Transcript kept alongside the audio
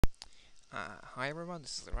Hi everyone,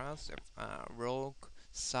 this is Raz of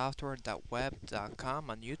roguesoftware.web.com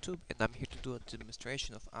on YouTube, and I'm here to do a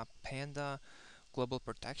demonstration of Panda Global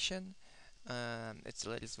Protection. It's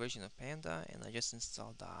the latest version of Panda, and I just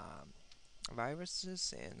installed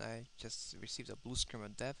viruses, and I just received a blue screen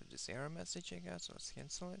of death with this error message I got, so let's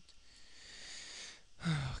cancel it.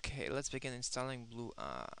 Okay, let's begin installing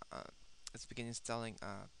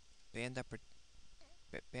Panda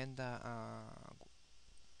Panda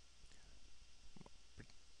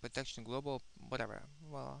Protection Global, whatever.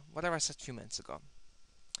 Well, whatever I said a few minutes ago.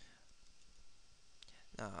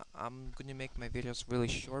 I'm gonna make my videos really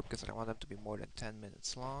short because I don't want them to be more than 10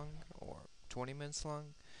 minutes long or 20 minutes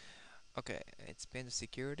long. Okay, it's Panda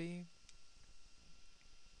Security,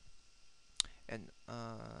 and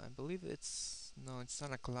I believe it's not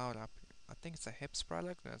a cloud app. I think it's a HIPS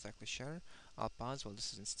product, not exactly sure. I'll pause while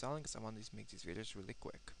this is installing because I want to make these videos really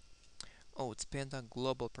quick. Oh, it's Panda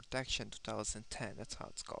Global Protection 2010, that's how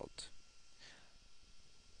it's called.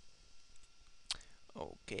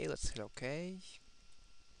 Okay, let's hit OK.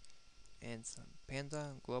 And some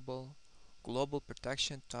Panda Global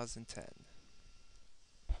Protection 2010.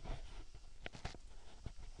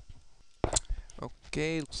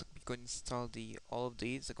 Okay, looks like we're going to install the all of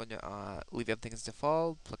these. I'm going to leave everything as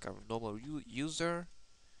default, like a normal user.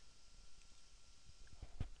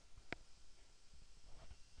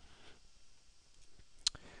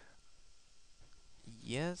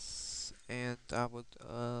 Yes, and I would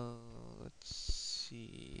let's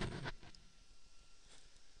see.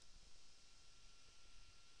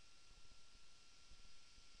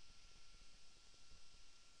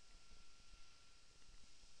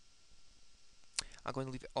 I'm going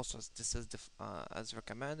to leave it also as this is as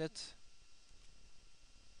recommended.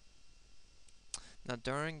 Now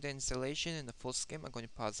during the installation in the full scheme, I'm going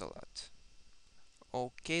to pause a lot.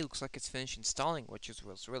 Okay, looks like it's finished installing,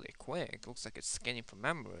 was really quick. Looks like it's scanning from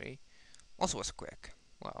memory. Also was quick.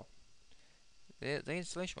 Wow. The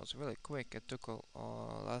installation was really quick. It took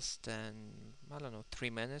less than, I don't know, 3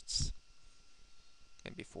 minutes,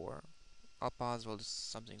 maybe 4. I'll pause while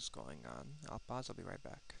something's going on. I'll pause, I'll be right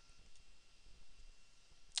back.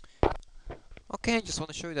 Okay, I just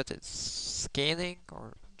want to show you that it's scanning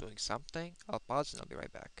or doing something. I'll pause and I'll be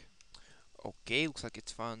right back. Okay, looks like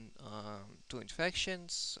it's found 2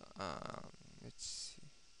 infections. Let's see.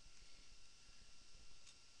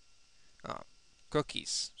 Uh,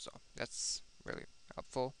 Cookies, so that's really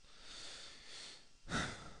helpful.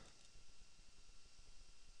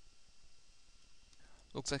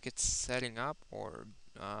 Looks like it's setting up, or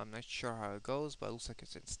I'm not sure how it goes, but it looks like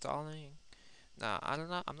it's installing. Now, I don't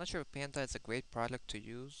know. I'm not sure if Panda is a great product to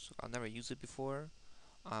use. I've never used it before.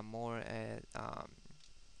 I'm more at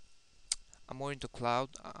I'm more into cloud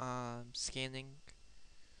scanning,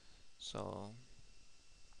 so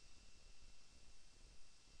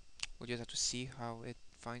we'll just have to see how it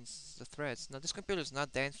finds the threads. Now, this computer is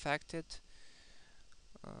not that infected.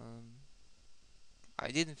 Um, I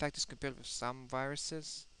did infect this computer with some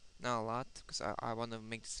viruses, not a lot, because I want to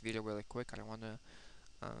make this video really quick. I don't want to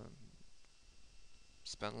um,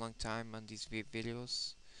 spend a long time on these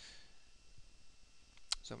videos.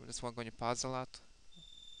 So this one going to pause a lot.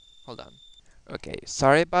 Hold on. Okay,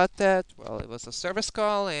 sorry about that. Well, it was a service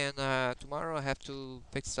call, and tomorrow I have to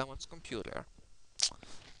fix someone's computer.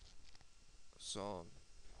 So,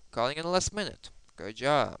 calling in the last minute. Good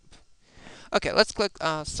job. Okay, let's click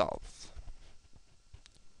solve.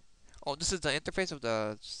 Oh, this is the interface of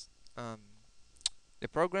um, the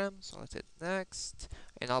program. So let's hit next,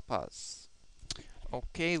 and I'll pause.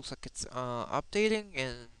 Okay, looks like it's updating,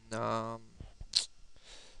 and I'll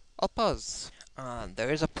pause.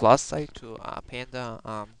 There is a plus side to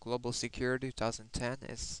Panda Global Security 2010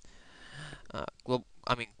 is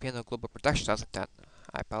Panda Global Protection 2010.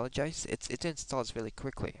 I apologize. It installs really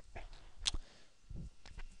quickly.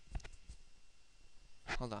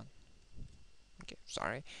 Hold on. Okay,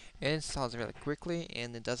 sorry. It installs really quickly,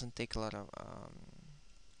 and it doesn't take a lot of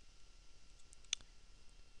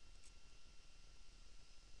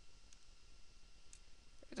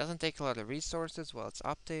it doesn't take a lot of resources while it's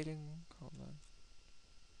updating. Hold on.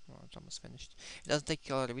 Oh, it's almost finished. It doesn't take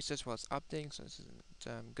a lot of resources while it's updating, so this is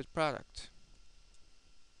a good product.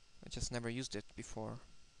 I just never used it before.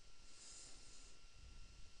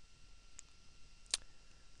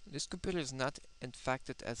 This computer is not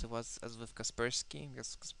infected as it was as with Kaspersky,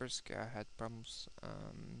 because Kaspersky I had problems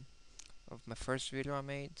of my first video I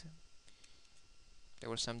made. There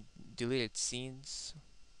were some deleted scenes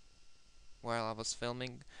while I was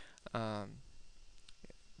filming. Um,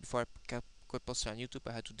 Before could post it on YouTube,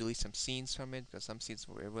 I had to delete some scenes from it because some scenes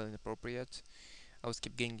were really inappropriate. I was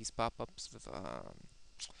keep getting these pop-ups with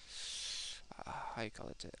how you call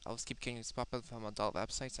it? I was keep getting this pop-up from adult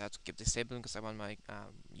websites. I had to keep disabling because I want my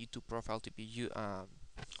YouTube profile to be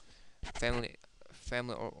family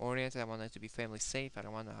oriented. I want it to be family safe. I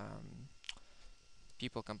don't want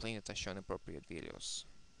people complain that I show inappropriate videos.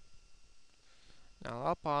 Now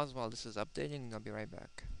I'll pause while this is updating, and I'll be right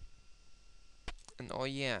back. And oh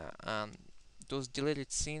yeah, those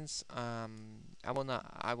deleted scenes, I will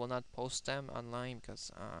not post them online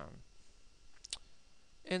because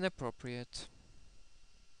inappropriate.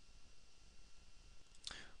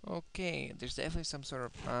 Okay, there's definitely some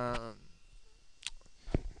sort of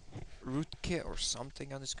rootkit or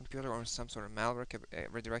something on this computer, or some sort of malware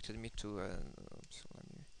redirected me to. So let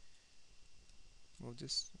me move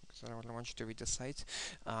this because I don't want you to read the site.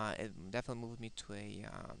 It definitely moved me to a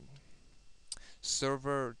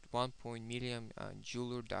server 1.medium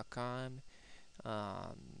jeweler.com.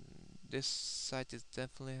 Um, this site is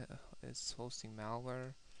definitely is hosting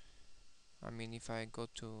malware. I mean, if I go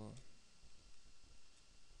to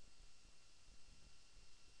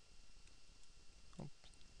oh,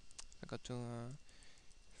 I go to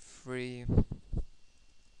free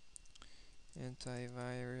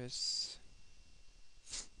antivirus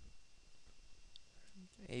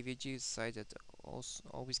AVG site that also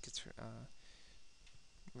always gets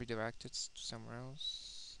redirected to somewhere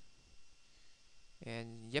else.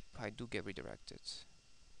 And yep, I do get redirected.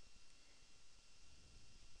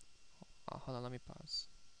 Hold on, let me pause.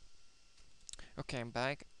 Okay, I'm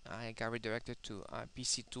back. I got redirected to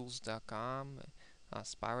pctools.com,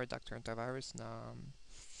 spyware Dr. Antivirus. Now,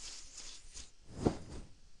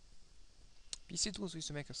 PC Tools used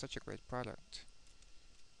to make such a great product.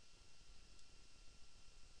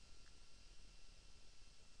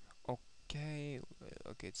 Okay,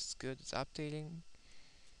 okay, it's good. It's updating.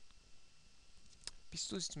 PC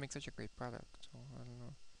Tools used to make such a great product. So I don't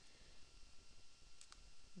know.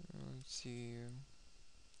 Let's see.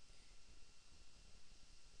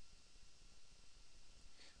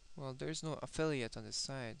 Well, there's no affiliate on this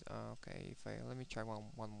side. Okay, if I let me try one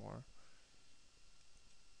more.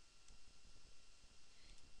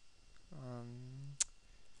 Um,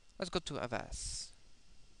 let's go to Avast.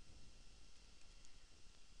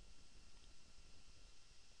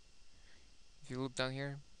 If you look down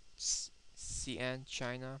here, CN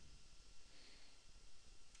China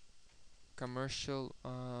commercial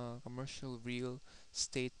real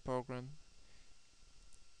estate program,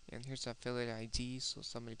 and here's the affiliate ID, so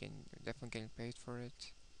somebody can definitely getting paid for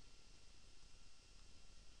it.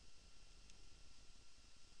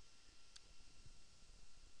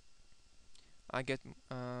 I get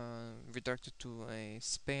redirected to a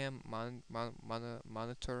spam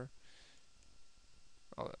monitor.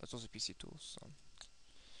 Oh, it's also PC tools. So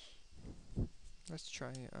let's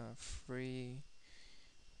try free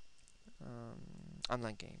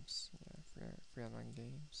online games. Yeah, free online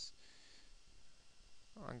games.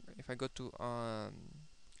 If I go to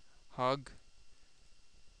Hug,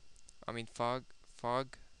 I mean Fog,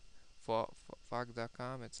 Fog.com.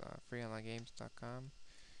 It's freeonlinegames.com.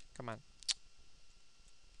 Come on.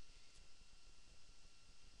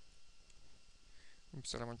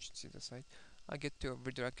 Oops, I don't want you to see the site. I get to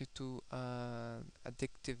redirected to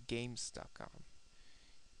addictivegames.com.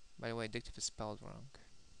 By the way, addictive is spelled wrong,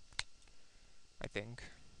 I think.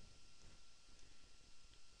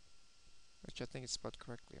 Which I think is spelled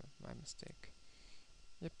correctly. My mistake.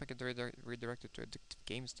 Yep, I get redirected to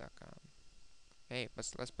addictivegames.com. Hey,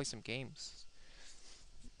 let's play some games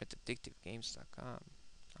at addictivegames.com.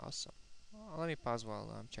 Awesome. Let me pause while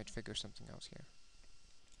I'm trying to figure something else here.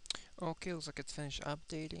 Okay, looks like it's finished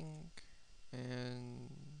updating. And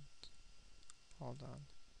hold on.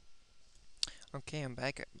 Okay, I'm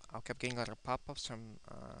back. I kept getting a lot of pop-ups from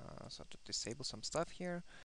so to disable some stuff here.